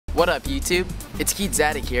What up, YouTube? It's Keith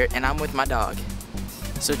Zadig here, and I'm with my dog.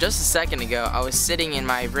 So just a second ago, I was sitting in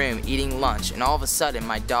my room eating lunch, and all of a sudden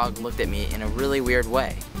my dog looked at me in a really weird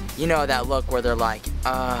way. You know that look where they're like,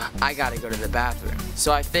 I gotta go to the bathroom.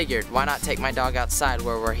 So I figured, why not take my dog outside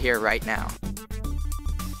where we're here right now?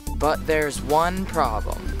 But there's one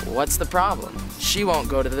problem. What's the problem? She won't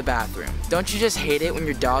go to the bathroom. Don't you just hate it when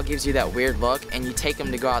your dog gives you that weird look and you take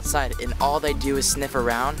them to go outside and all they do is sniff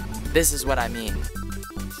around? This is what I mean.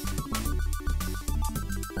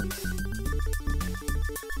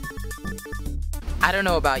 I don't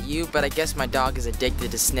know about you, but I guess my dog is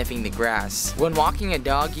addicted to sniffing the grass. When walking a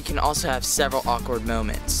dog, you can also have several awkward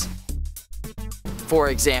moments. For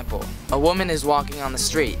example, a woman is walking on the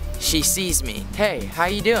street. She sees me. Hey, how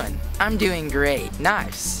you doing? I'm doing great.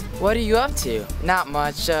 Nice. What are you up to? Not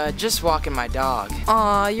much, just walking my dog.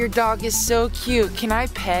 Aw, your dog is so cute. Can I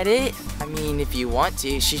pet it? I mean, if you want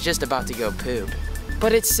to, she's just about to go poop.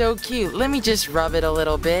 But it's so cute. Let me just rub it a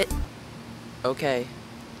little bit. Okay,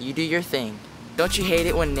 you do your thing. Don't you hate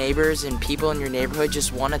it when neighbors and people in your neighborhood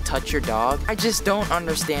just want to touch your dog? I just don't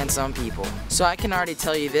understand some people. So I can already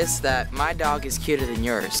tell you this, that my dog is cuter than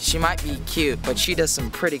yours. She might be cute, but she does some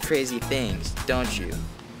pretty crazy things, don't you?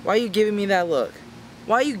 Why are you giving me that look?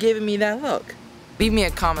 Why are you giving me that look? Leave me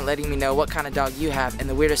a comment letting me know what kind of dog you have and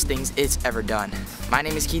the weirdest things it's ever done. My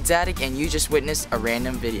name is Keith Zadig, and you just witnessed a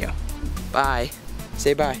random video. Bye.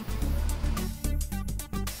 Say bye.